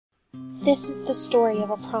This is the story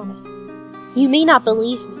of a promise. You may not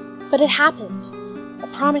believe me, but it happened. A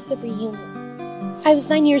promise of reunion. I was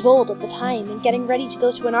 9 years old at the time and getting ready to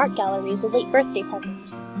go to an art gallery as a late birthday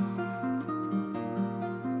present.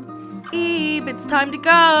 Eve, it's time to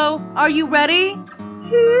go. Are you ready?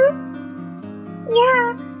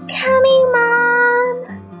 Yeah, coming, Mom.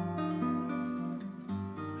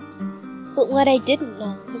 But what I didn't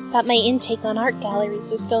know was that my intake on art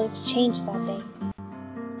galleries was going to change that day.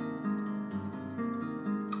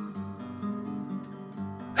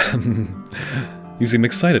 You seem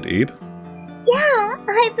excited, Abe. Yeah,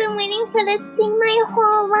 I've been waiting for this thing my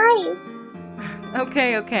whole life.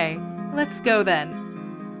 Okay. Let's go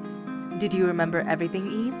then. Did you remember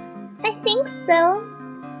everything, Eve? I think so.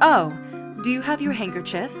 Oh, do you have your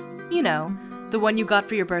handkerchief? You know, the one you got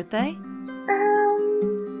for your birthday?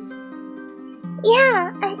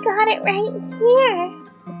 Yeah, I got it right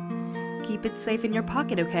here. Keep it safe in your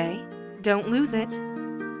pocket, okay? Don't lose it.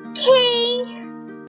 Okay.